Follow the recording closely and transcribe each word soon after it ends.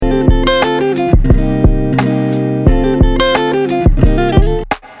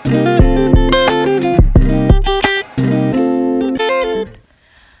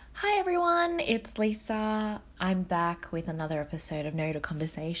Lisa. I'm back with another episode of No to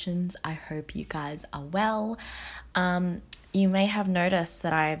Conversations. I hope you guys are well. You may have noticed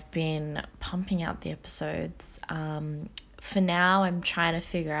that I've been pumping out the episodes. For now, I'm trying to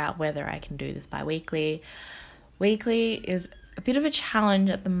figure out whether I can do this bi-weekly. Weekly is a bit of a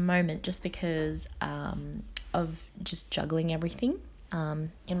challenge at the moment just because of just juggling everything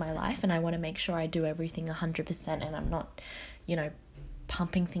in my life, and I want to make sure I do everything 100% and I'm not,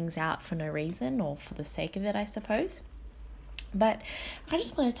 pumping things out for no reason or for the sake of it, I suppose. But I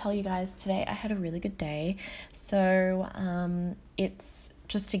just want to tell you guys today I had a really good day. So it's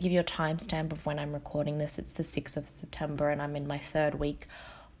just to give you a timestamp of when I'm recording this. It's the 6th of September and I'm in my third week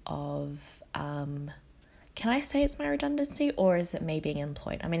of, can I say it's my redundancy or is it me being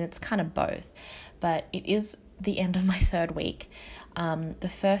employed? I mean, it's kind of both, but it is the end of my third week.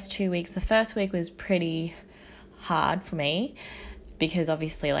 The first week was pretty hard for me because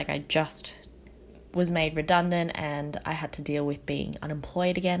obviously I just was made redundant and I had to deal with being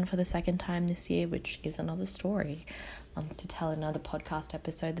unemployed again for the second time this year, which is another story to tell another podcast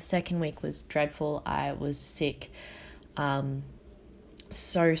episode. The second week was dreadful. I was sick,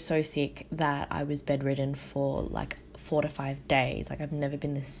 so sick that I was bedridden for 4 to 5 days. I've never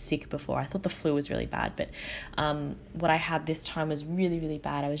been this sick before. I thought the flu was really bad, but what I had this time was really, really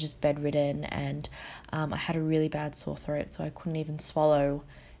bad. I was just bedridden and I had a really bad sore throat, so I couldn't even swallow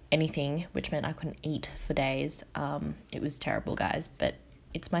anything, which meant I couldn't eat for days. It was terrible, guys, but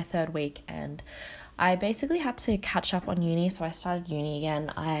it's my third week and I basically had to catch up on uni. So I started uni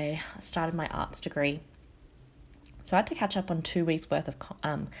again. I started my arts degree. So I had to catch up on 2 weeks worth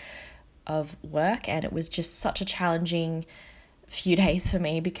of work, and it was just such a challenging few days for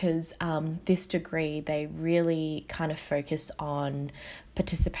me because this degree, they really kind of focus on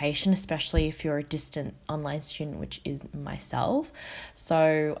participation, especially if you're a distant online student, which is myself.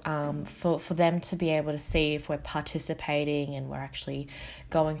 So for them to be able to see if we're participating and we're actually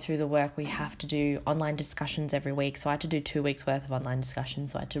going through the work, we have to do online discussions every week. So I had to do 2 weeks worth of online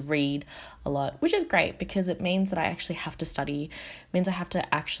discussions. So I had to read a lot, which is great because it means that I actually have to study. It means I have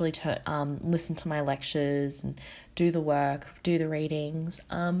to actually listen to my lectures and do the work, do the readings.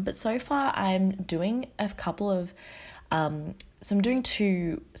 But so far I'm doing a couple of, so I'm doing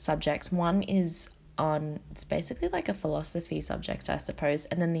 2 subjects. One is it's basically like a philosophy subject, I suppose.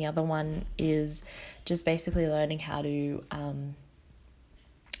 And then the other one is just basically learning how to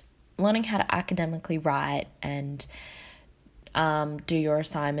academically write and do your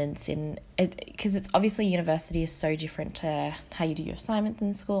assignments because it's obviously university is so different to how you do your assignments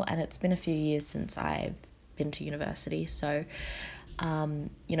in school. And it's been a few years since I've been to university. So,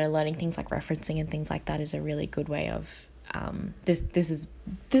 learning things like referencing and things like that is a really good way of, this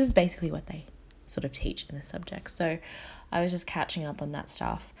is basically what they sort of teach in the subject. So I was just catching up on that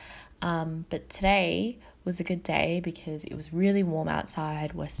stuff. But today was a good day because it was really warm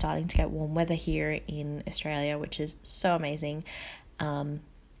outside. We're starting to get warm weather here in Australia, which is so amazing. I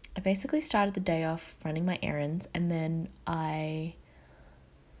basically started the day off running my errands, and then I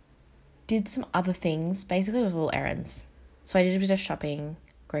did some other things. Basically it was all errands. So I did a bit of shopping,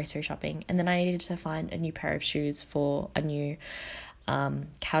 grocery shopping, and then I needed to find a new pair of shoes for a new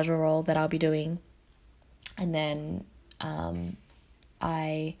casual role that I'll be doing. And then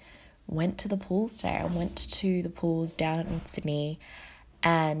I went to the pools today. I went to the pools down at North Sydney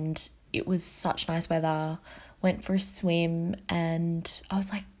and it was such nice weather. Went for a swim and I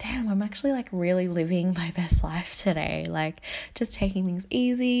was like, damn, I'm actually really living my best life today. Just taking things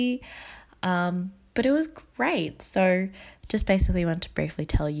easy. But it was great. So just basically want to briefly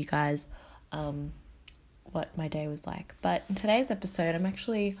tell you guys what my day was like. But in today's episode, I'm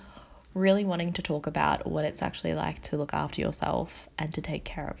actually really wanting to talk about what it's actually like to look after yourself and to take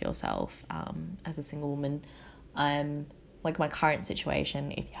care of yourself as a single woman. I'm my current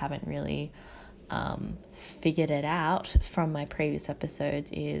situation, if you haven't really figured it out from my previous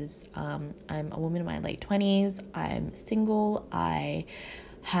episodes, is I'm a woman in my late 20s. I'm single.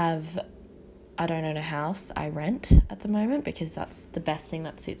 I don't own a house. I rent at the moment because that's the best thing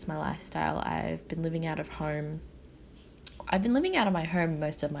that suits my lifestyle. I've been living out of my home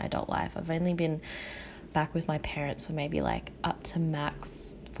most of my adult life. I've only been back with my parents for maybe up to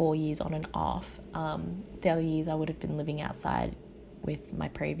max 4 years on and off. The other years I would have been living outside with my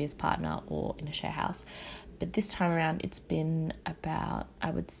previous partner or in a share house. But this time around it's been about,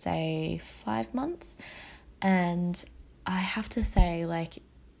 I would say, 5 months. And I have to say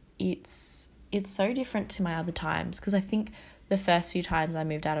it's so different to my other times, because I think the first few times I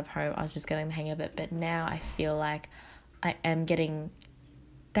moved out of home I was just getting the hang of it, but now I feel like I am getting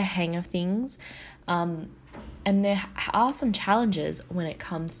the hang of things. And there are some challenges when it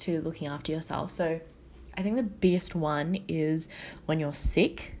comes to looking after yourself. So I think the biggest one is when you're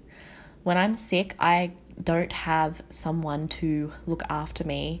sick. When I'm sick, I don't have someone to look after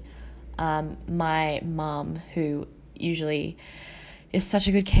me. My mum, who usually is such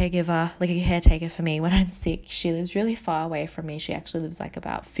a good caregiver, like a caretaker for me when I'm sick, she lives really far away from me. She actually lives like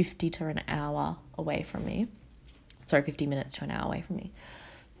about 50 to an hour away from me. Sorry, 50 minutes to an hour away from me.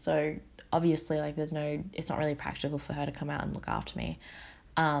 So obviously, like, it's not really practical for her to come out and look after me.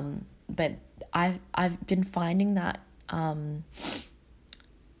 But I've been finding that,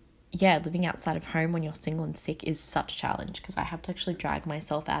 living outside of home when you're single and sick is such a challenge, because I have to actually drag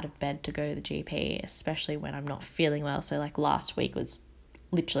myself out of bed to go to the GP, especially when I'm not feeling well. So like last week was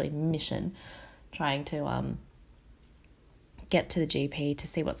literally mission trying to get to the GP to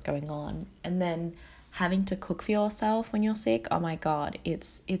see what's going on. And then having to cook for yourself when you're sick, oh my God,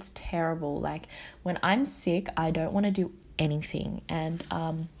 it's terrible. Like when I'm sick, I don't want to do anything. And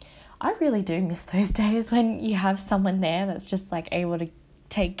I really do miss those days when you have someone there that's just like able to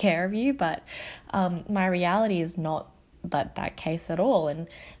take care of you. But my reality is not that case at all. And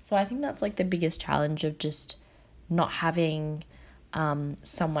so I think that's like the biggest challenge of just not having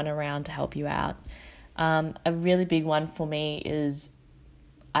someone around to help you out. A really big one for me is,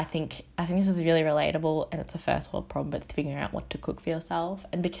 I think this is really relatable, and it's a first world problem, but figuring out what to cook for yourself.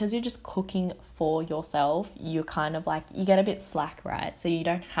 And because you're just cooking for yourself, you're kind of like, you get a bit slack, right? So you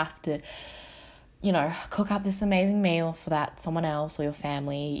don't have to, cook up this amazing meal for that someone else or your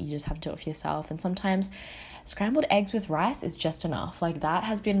family. You just have to do it for yourself. And sometimes scrambled eggs with rice is just enough. Like that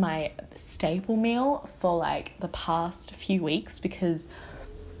has been my staple meal for like the past few weeks, because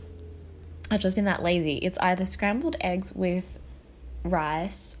I've just been that lazy. It's either scrambled eggs with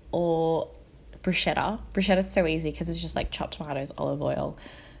rice or bruschetta. Bruschetta is so easy because it's just like chopped tomatoes, olive oil,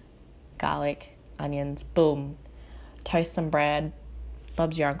 garlic, onions, boom. Toast some bread,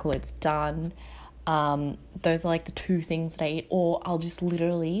 Bob's your uncle, it's done. Those are like the two things that I eat. Or I'll just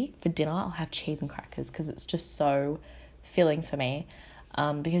literally, for dinner, I'll have cheese and crackers because it's just so filling for me.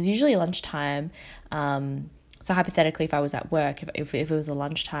 Because usually lunchtime, so hypothetically if I was at work, if it was a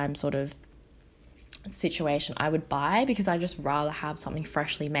lunchtime sort of situation, I would buy, because I just rather have something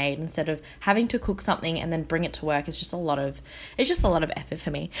freshly made instead of having to cook something and then bring it to work. It's just a lot of effort for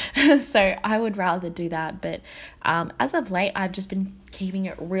me. So I would rather do that. But as of late, I've just been keeping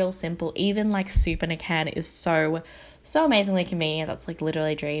it real simple. Even like soup in a can is so amazingly convenient. That's like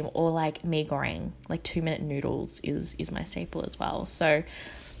literally a dream. Or like mee goreng, like 2-minute noodles is my staple as well. So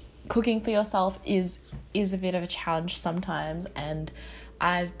cooking for yourself is a bit of a challenge sometimes, and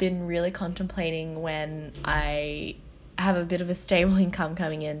I've been really contemplating when I have a bit of a stable income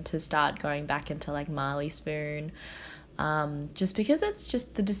coming in to start going back into like Marley Spoon, just because it's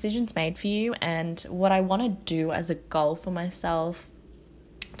just the decision's made for you. And what I want to do as a goal for myself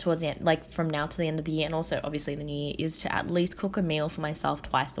towards the end, like from now to the end of the year, and also obviously the new year, is to at least cook a meal for myself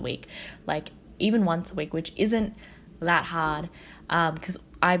twice a week, like even once a week, which isn't that hard, because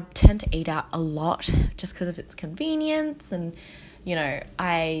I tend to eat out a lot just because of its convenience. And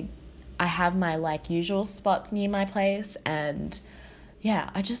I have my like usual spots near my place, and yeah,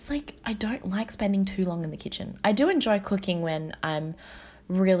 I don't like spending too long in the kitchen. I do enjoy cooking when I'm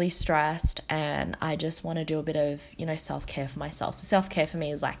really stressed and I just want to do a bit of, self-care for myself. So self-care for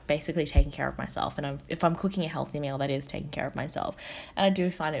me is like basically taking care of myself. And if I'm cooking a healthy meal, that is taking care of myself. And I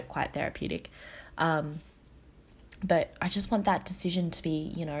do find it quite therapeutic. But I just want that decision to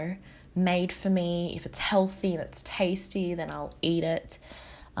be, made for me. If it's healthy and it's tasty, then I'll eat it.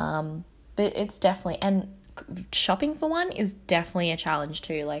 But it's definitely, and shopping for one is definitely a challenge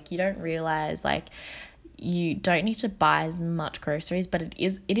too. Like you don't realize, like you don't need to buy as much groceries, but it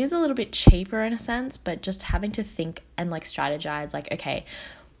is a little bit cheaper in a sense. But just having to think and like strategize, like, okay,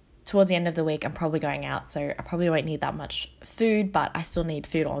 towards the end of the week, I'm probably going out, so I probably won't need that much food, but I still need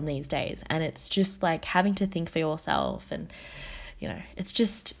food on these days. And it's just like having to think for yourself, and it's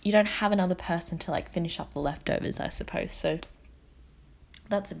just, you don't have another person to like finish up the leftovers, I suppose. So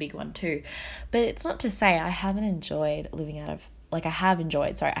that's a big one too. But it's not to say I haven't enjoyed living out of, like I have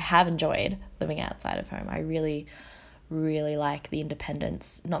enjoyed living outside of home. I really, really like the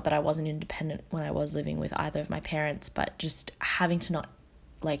independence. Not that I wasn't independent when I was living with either of my parents, but just having to not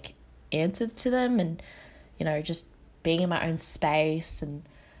like answer to them, and just being in my own space, and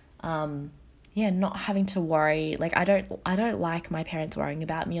not having to worry. Like I don't like my parents worrying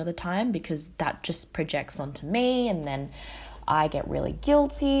about me all the time, because that just projects onto me, and then I get really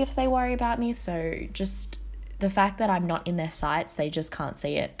guilty if they worry about me. So just the fact that I'm not in their sights, they just can't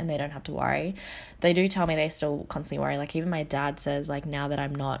see it and they don't have to worry. They do tell me they still constantly worry. Like even my dad says, like now that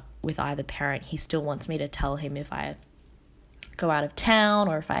I'm not with either parent, he still wants me to tell him if I go out of town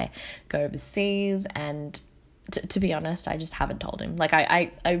or if I go overseas. And to be honest, I just haven't told him. Like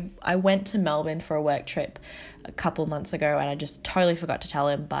I went to Melbourne for a work trip a couple months ago and I just totally forgot to tell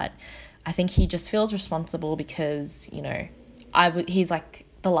him. But I think he just feels responsible because, you know, he's like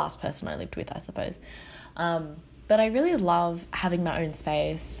the last person I lived with, I suppose. But I really love having my own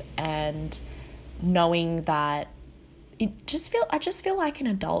space and knowing that I just feel like an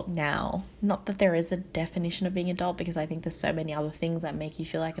adult now. Not that there is a definition of being adult, because I think there's so many other things that make you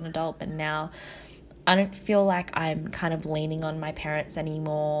feel like an adult, but now I don't feel like I'm kind of leaning on my parents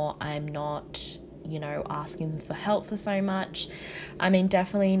anymore. I'm not, you know, asking them for help for so much. I mean,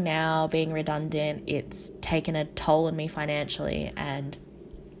 definitely now being redundant, it's taken a toll on me financially, and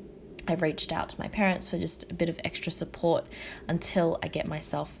I've reached out to my parents for just a bit of extra support until I get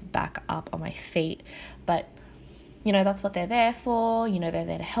myself back up on my feet. But, you know, that's what they're there for. You know, they're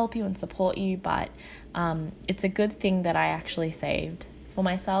there to help you and support you. But it's a good thing that I actually saved for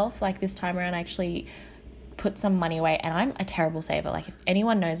myself. Like this time around, I actually put some money away, and I'm a terrible saver. Like if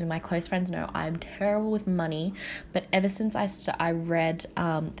anyone knows me, my close friends know I'm terrible with money. But ever since I read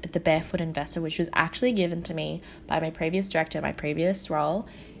The Barefoot Investor, which was actually given to me by my previous director, my previous role,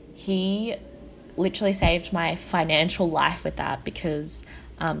 he literally saved my financial life with that, because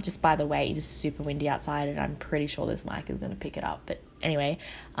just by the way, it is super windy outside and I'm pretty sure this mic is going to pick it up. But anyway,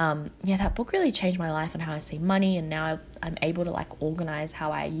 yeah, that book really changed my life and how I see money, and now I'm able to like organize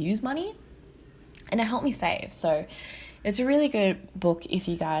how I use money, and it helped me save. So it's a really good book if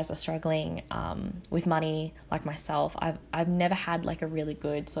you guys are struggling with money like myself. I've never had like a really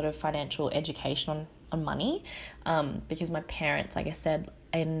good sort of financial education on money, because my parents, like I said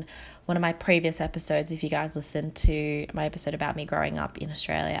in one of my previous episodes, if you guys listened to my episode about me growing up in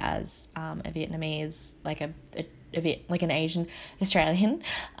Australia as a Vietnamese, like like an Asian Australian,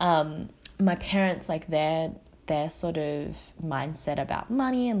 my parents, like their sort of mindset about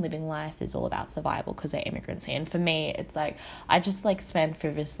money and living life is all about survival because they're immigrants here. And for me, it's like I just like spend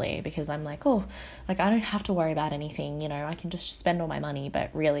frivolously because I'm like, oh, like I don't have to worry about anything, you know, I can just spend all my money.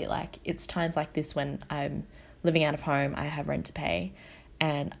 But really, like it's times like this when I'm living out of home, I have rent to pay,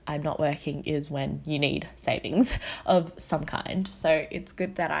 and I'm not working is when you need savings of some kind. So it's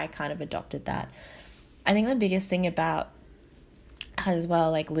good that I kind of adopted that. I think the biggest thing about as well,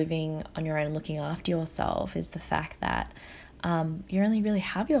 like living on your own, looking after yourself, is the fact that you only really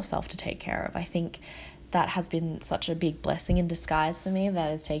have yourself to take care of. I think that has been such a big blessing in disguise for me that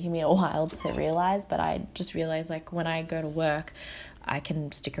has taken me a while to realize. But I just realized, like, when I go to work, I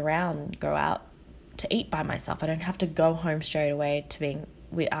can stick around, go out to eat by myself. I don't have to go home straight away to being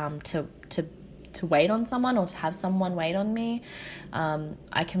to wait on someone or to have someone wait on me.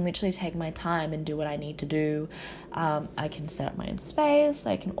 I can literally take my time and do what I need to do. I can set up my own space.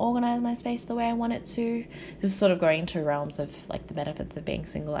 I can organize my space the way I want it to. This is sort of going into realms of like the benefits of being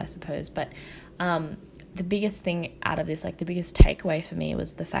single, I suppose. But the biggest thing out of this, like the biggest takeaway for me,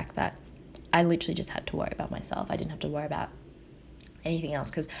 was the fact that I literally just had to worry about myself. I didn't have to worry about anything else,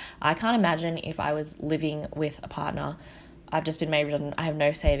 because I can't imagine if I was living with a partner. I've just been made redundant. I have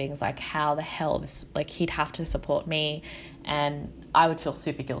no savings. Like, how the hell this, like, he'd have to support me, and I would feel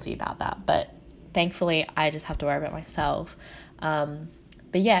super guilty about that. But thankfully, I just have to worry about myself.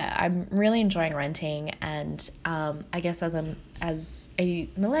 But yeah, I'm really enjoying renting, and I guess as a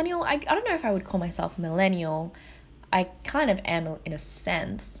millennial, I don't know if I would call myself a millennial. I kind of am in a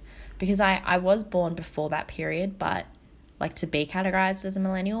sense, because I was born before that period, but like to be categorized as a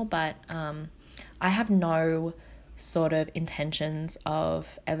millennial, but I have no sort of intentions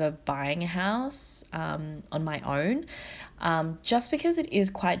of ever buying a house on my own, just because it is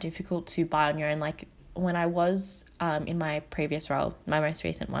quite difficult to buy on your own. Like when I was in my previous role, my most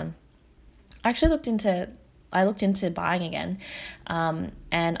recent one, I actually looked into buying again,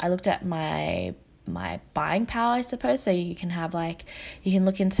 and I looked at my buying power, I suppose. So you can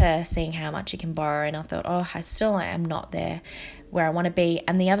look into seeing how much you can borrow, and I thought, oh, I still am not there where I want to be.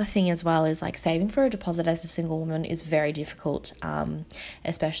 And the other thing as well is, like, saving for a deposit as a single woman is very difficult,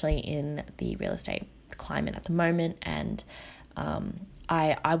 especially in the real estate climate at the moment. And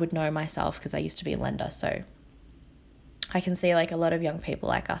I would know myself because I used to be a lender, so I can see, like, a lot of young people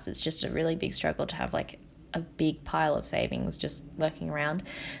like us, it's just a really big struggle to have like a big pile of savings just lurking around,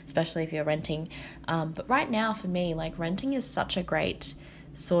 especially if you're renting. But right now for me, like, renting is such a great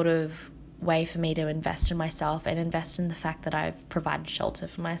sort of way for me to invest in myself and invest in the fact that I've provided shelter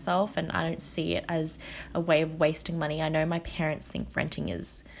for myself, and I don't see it as a way of wasting money. I know my parents think renting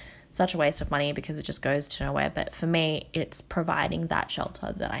is such a waste of money because it just goes to nowhere. But for me, it's providing that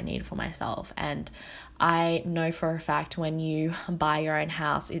shelter that I need for myself. And I know for a fact when you buy your own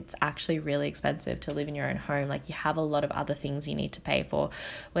house, it's actually really expensive to live in your own home. Like, you have a lot of other things you need to pay for,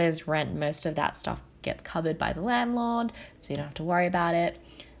 whereas rent, most of that stuff gets covered by the landlord, so you don't have to worry about it.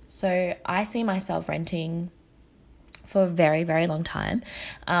 So I see myself renting for a very, very long time.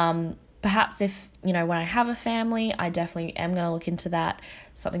 Perhaps if, when I have a family, I definitely am going to look into that,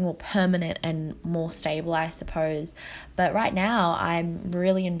 something more permanent and more stable, I suppose. But right now, I'm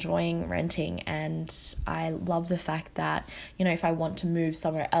really enjoying renting, and I love the fact that, if I want to move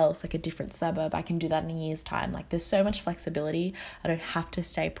somewhere else, like a different suburb, I can do that in a year's time. Like, there's so much flexibility. I don't have to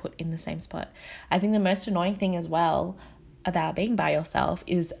stay put in the same spot. I think the most annoying thing as well about being by yourself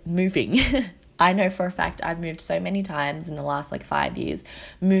is moving. I know for a fact I've moved so many times in the last 5 years.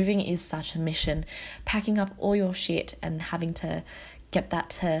 Moving is such a mission. Packing up all your shit and having to get that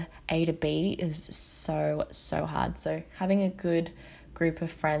to A to B is so, so hard. So having a good group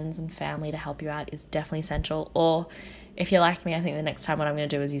of friends and family to help you out is definitely essential. Or if you're like me, I think the next time what I'm going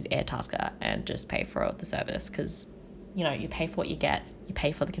to do is use Airtasker and just pay for the service, because you pay for what you get, you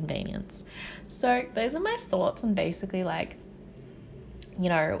pay for the convenience. So those are my thoughts on basically what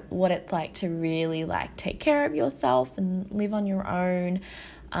it's like to really take care of yourself and live on your own.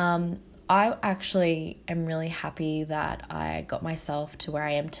 I actually am really happy that I got myself to where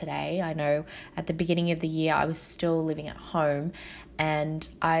I am today. I know at the beginning of the year I was still living at home, and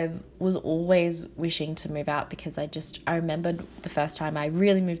I was always wishing to move out because I remembered the first time I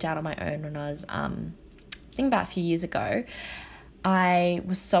really moved out on my own when I was I think about a few years ago. I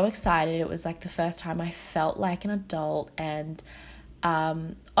was so excited. It was the first time I felt like an adult, and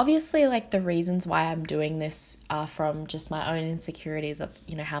obviously the reasons why I'm doing this are from just my own insecurities of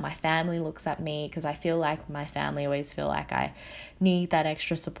how my family looks at me, because I feel like my family always feel like I need that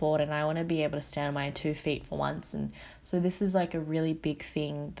extra support, and I want to be able to stand on my 2 feet for once. And so this is a really big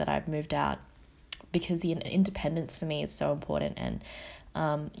thing that I've moved out, because the independence for me is so important. And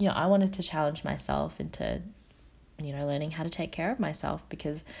I wanted to challenge myself into learning how to take care of myself,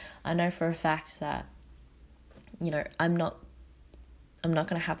 because I know for a fact that I'm not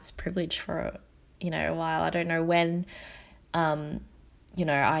going to have this privilege for, a while. I don't know when, I'm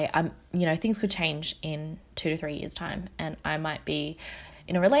things could change in 2 to 3 years' time, and I might be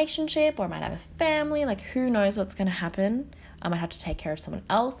in a relationship, or I might have a family. Who knows what's going to happen? I might have to take care of someone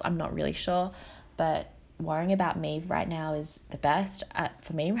else. I'm not really sure, but worrying about me right now is the best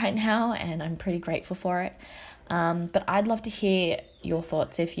for me right now, and I'm pretty grateful for it. But I'd love to hear your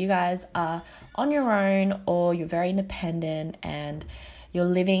thoughts. If you guys are on your own, or you're very independent and you're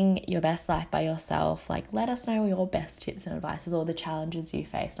living your best life by yourself, let us know your best tips and advices, or the challenges you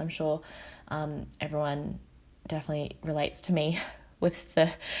faced. I'm sure everyone definitely relates to me with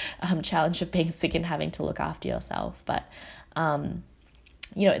the challenge of being sick and having to look after yourself. But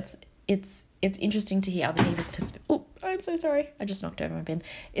it's interesting to hear other people's perspectives. Oh, I'm so sorry. I just knocked over my bin.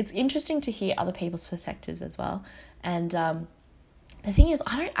 It's interesting to hear other people's perspectives as well. And the thing is,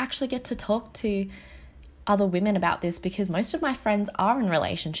 I don't actually get to talk to other women about this, because most of my friends are in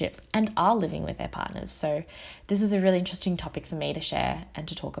relationships and are living with their partners. So this is a really interesting topic for me to share and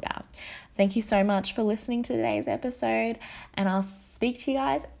to talk about. Thank you so much for listening to today's episode, and I'll speak to you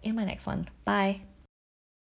guys in my next one. Bye.